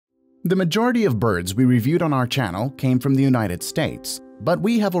The majority of birds we reviewed on our channel came from the United States, but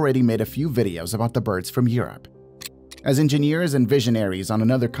we have already made a few videos about the birds from Europe. As engineers and visionaries on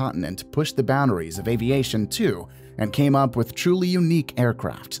another continent pushed the boundaries of aviation too and came up with truly unique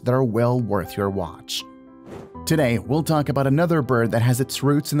aircraft that are well worth your watch. Today, we'll talk about another bird that has its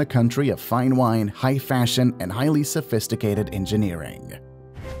roots in the country of fine wine, high fashion, and highly sophisticated engineering.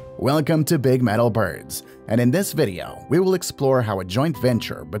 Welcome to Big Metal Birds, and in this video, we will explore how a joint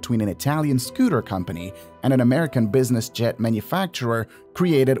venture between an Italian scooter company and an American business jet manufacturer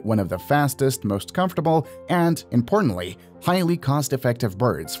created one of the fastest, most comfortable, and, importantly, highly cost-effective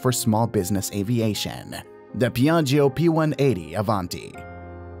birds for small business aviation, the Piaggio P180 Avanti.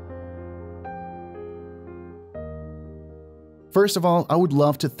 First of all, I would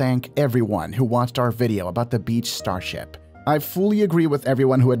love to thank everyone who watched our video about the Beechcraft Starship. I fully agree with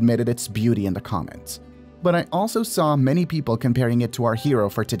everyone who admitted its beauty in the comments. But I also saw many people comparing it to our hero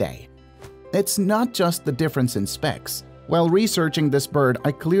for today. It's not just the difference in specs. While researching this bird,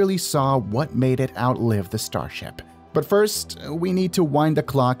 I clearly saw what made it outlive the Starship. But first, we need to wind the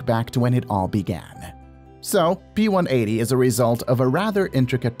clock back to when it all began. So, P180 is a result of a rather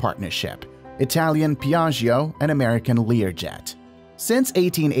intricate partnership: Italian Piaggio and American Learjet. Since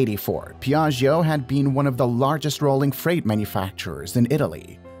 1884, Piaggio had been one of the largest rolling freight manufacturers in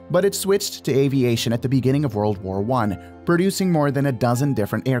Italy, but it switched to aviation at the beginning of World War I, producing more than a dozen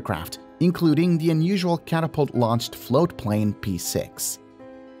different aircraft, including the unusual catapult-launched float plane P6.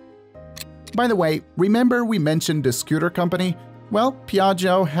 By the way, remember we mentioned the scooter company? Well,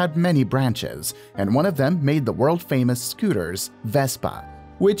 Piaggio had many branches, and one of them made the world-famous scooters Vespa,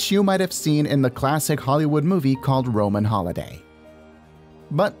 which you might have seen in the classic Hollywood movie called Roman Holiday.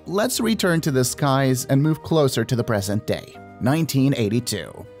 But let's return to the skies and move closer to the present day,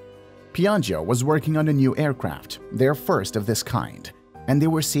 1982. Piaggio was working on a new aircraft, their first of this kind, and they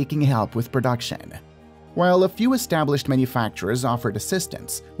were seeking help with production. While a few established manufacturers offered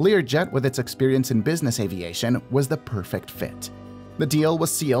assistance, Learjet, with its experience in business aviation, was the perfect fit. The deal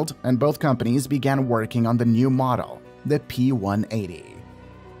was sealed, and both companies began working on the new model, the P180.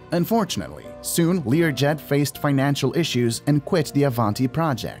 Unfortunately, soon Learjet faced financial issues and quit the Avanti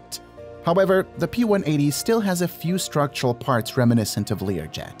project. However, the P180 still has a few structural parts reminiscent of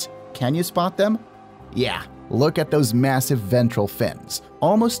Learjet. Can you spot them? Yeah, look at those massive ventral fins,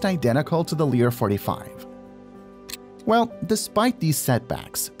 almost identical to the Lear 45. Well, despite these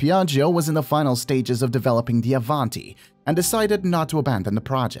setbacks, Piaggio was in the final stages of developing the Avanti and decided not to abandon the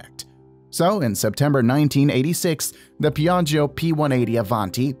project. So, in September 1986, the Piaggio P180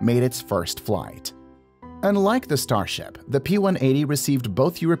 Avanti made its first flight. Unlike the Starship, the P180 received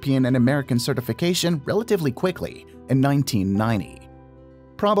both European and American certification relatively quickly in 1990.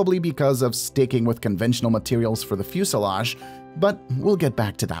 Probably because of sticking with conventional materials for the fuselage, but we'll get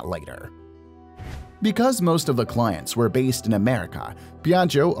back to that later. Because most of the clients were based in America,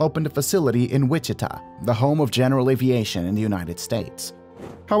 Piaggio opened a facility in Wichita, the home of general aviation in the United States.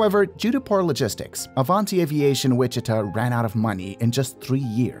 However, due to poor logistics, Avanti Aviation Wichita ran out of money in just 3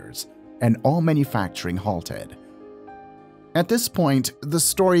 years, and all manufacturing halted. At this point, the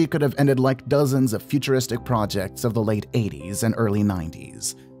story could have ended like dozens of futuristic projects of the late 80s and early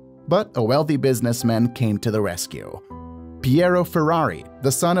 90s. But a wealthy businessman came to the rescue. Piero Ferrari,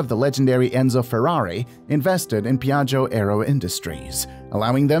 the son of the legendary Enzo Ferrari, invested in Piaggio Aero Industries,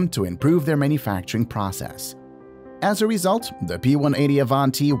 allowing them to improve their manufacturing process. As a result, the P180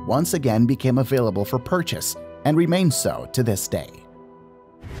 Avanti once again became available for purchase and remains so to this day.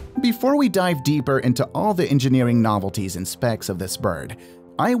 Before we dive deeper into all the engineering novelties and specs of this bird,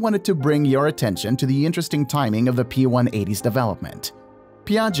 I wanted to bring your attention to the interesting timing of the P180's development.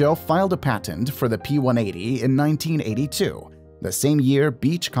 Piaggio filed a patent for the P180 in 1982, the same year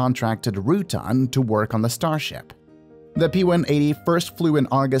Beech contracted Rutan to work on the Starship. The P180 first flew in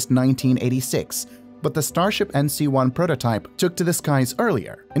August 1986, but the Starship NC-1 prototype took to the skies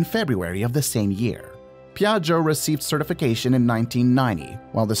earlier, in February of the same year. Piaggio received certification in 1990,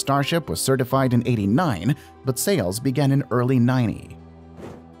 while the Starship was certified in '89, but sales began in early '90.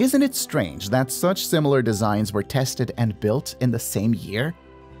 Isn't it strange that such similar designs were tested and built in the same year?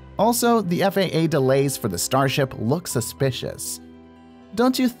 Also, the FAA delays for the Starship look suspicious.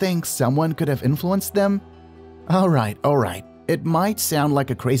 Don't you think someone could have influenced them? Alright. It might sound like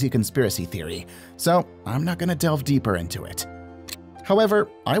a crazy conspiracy theory, so I'm not gonna delve deeper into it. However,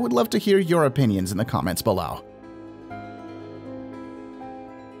 I would love to hear your opinions in the comments below.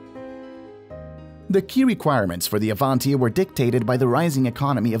 The key requirements for the Avanti were dictated by the rising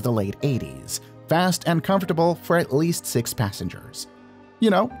economy of the late 80s, fast and comfortable for at least 6 passengers. You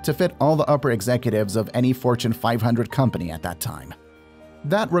know, to fit all the upper executives of any Fortune 500 company at that time.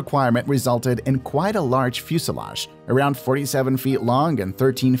 That requirement resulted in quite a large fuselage, around 47 feet long and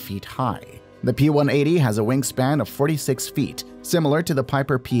 13 feet high. The P180 has a wingspan of 46 feet, similar to the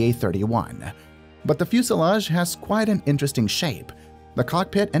Piper PA-31. But the fuselage has quite an interesting shape. The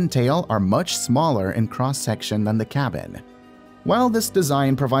cockpit and tail are much smaller in cross-section than the cabin. While this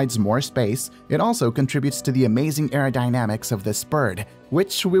design provides more space, it also contributes to the amazing aerodynamics of this bird,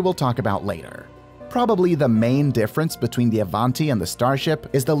 which we will talk about later. Probably the main difference between the Avanti and the Starship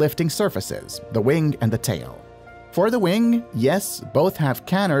is the lifting surfaces, the wing and the tail. For the wing, yes, both have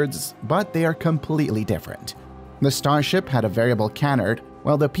canards, but they are completely different. The Starship had a variable canard,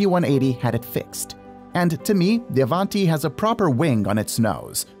 while the P180 had it fixed. And to me, the Avanti has a proper wing on its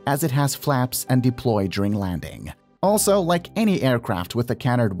nose, as it has flaps and deploy during landing. Also, like any aircraft with a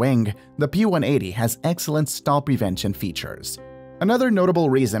canard wing, the P180 has excellent stall prevention features. Another notable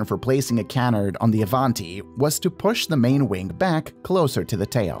reason for placing a canard on the Avanti was to push the main wing back closer to the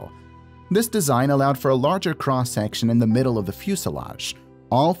tail. This design allowed for a larger cross-section in the middle of the fuselage,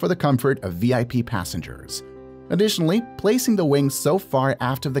 all for the comfort of VIP passengers. Additionally, placing the wings so far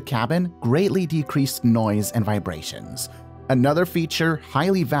aft of the cabin greatly decreased noise and vibrations, another feature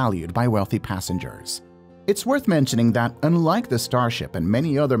highly valued by wealthy passengers. It's worth mentioning that unlike the Starship and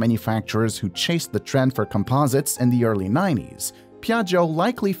many other manufacturers who chased the trend for composites in the early 90s, Piaggio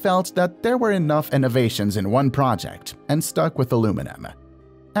likely felt that there were enough innovations in one project and stuck with aluminum.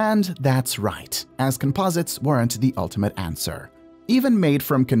 And that's right, as composites weren't the ultimate answer. Even made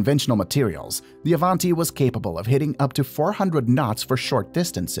from conventional materials, the Avanti was capable of hitting up to 400 knots for short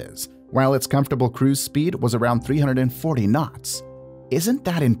distances, while its comfortable cruise speed was around 340 knots. Isn't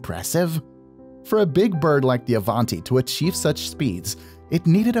that impressive? For a big bird like the Avanti to achieve such speeds, it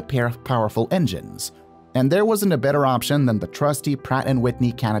needed a pair of powerful engines. And there wasn't a better option than the trusty Pratt &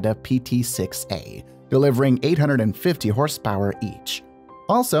 Whitney Canada PT6A, delivering 850 horsepower each.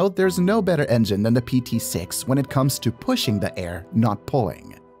 Also, there's no better engine than the PT6 when it comes to pushing the air, not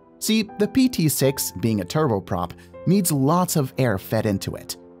pulling. See, the PT6, being a turboprop, needs lots of air fed into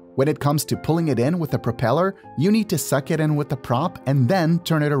it. When it comes to pulling it in with a propeller, you need to suck it in with the prop and then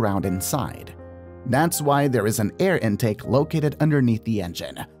turn it around inside. That's why there is an air intake located underneath the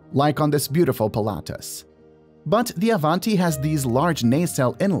engine, like on this beautiful Pilatus. But the Avanti has these large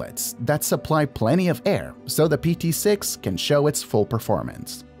nacelle inlets that supply plenty of air, so the PT6 can show its full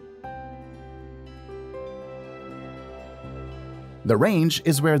performance. The range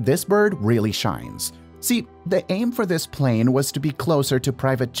is where this bird really shines. See, the aim for this plane was to be closer to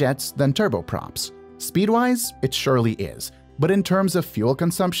private jets than turboprops. Speed-wise, it surely is, but in terms of fuel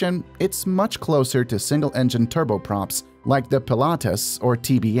consumption, it's much closer to single-engine turboprops like the Pilatus or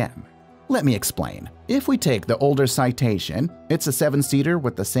TBM. Let me explain. If we take the older Citation, it's a 7-seater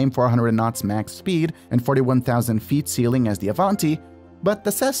with the same 400 knots max speed and 41,000 feet ceiling as the Avanti, but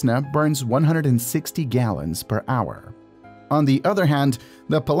the Cessna burns 160 gallons per hour. On the other hand,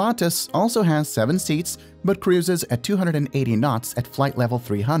 the Pilatus also has 7 seats but cruises at 280 knots at flight level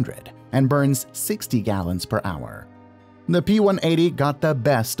 300 and burns 60 gallons per hour. The P180 got the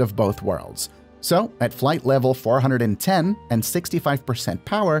best of both worlds. So, at flight level 410 and 65%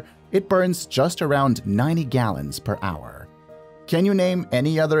 power, it burns just around 90 gallons per hour. Can you name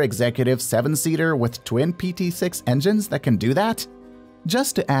any other executive 7-seater with twin PT6 engines that can do that?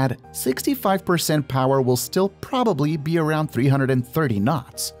 Just to add, 65% power will still probably be around 330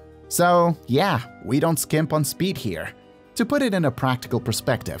 knots. So yeah, we don't skimp on speed here. To put it in a practical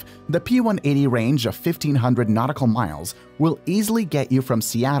perspective, the P180 range of 1,500 nautical miles will easily get you from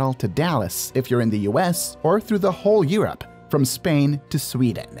Seattle to Dallas if you're in the US, or through the whole Europe, from Spain to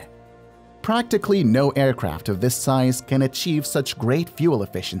Sweden. Practically no aircraft of this size can achieve such great fuel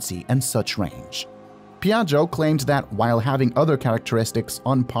efficiency and such range. Piaggio claimed that while having other characteristics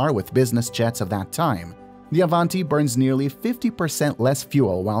on par with business jets of that time, the Avanti burns nearly 50% less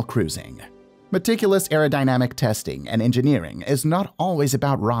fuel while cruising. Meticulous aerodynamic testing and engineering is not always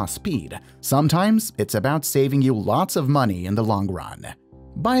about raw speed. Sometimes it's about saving you lots of money in the long run.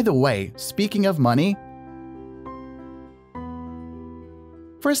 By the way, speaking of money,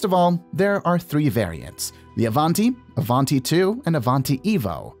 first of all, there are 3 variants: the Avanti, Avanti 2, and Avanti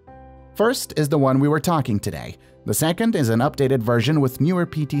EVO. First is the one we were talking today. The second is an updated version with newer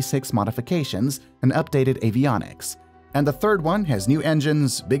PT6 modifications and updated avionics. And the third one has new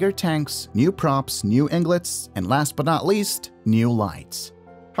engines, bigger tanks, new props, new inglets, and last but not least, new lights.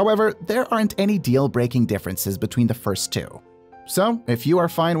 However, there aren't any deal-breaking differences between the first 2. So, if you are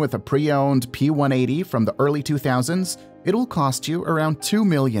fine with a pre-owned P180 from the early 2000s, it'll cost you around $2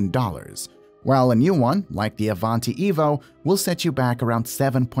 million, while a new one, like the Avanti EVO, will set you back around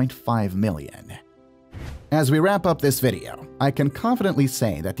 $7.5 million. As we wrap up this video, I can confidently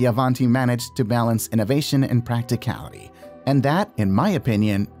say that the Avanti managed to balance innovation and practicality, and that, in my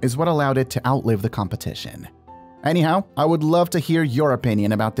opinion, is what allowed it to outlive the competition. Anyhow, I would love to hear your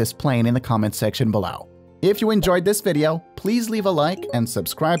opinion about this plane in the comments section below. If you enjoyed this video, please leave a like and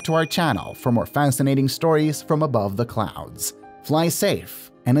subscribe to our channel for more fascinating stories from above the clouds. Fly safe,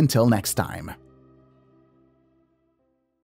 and until next time.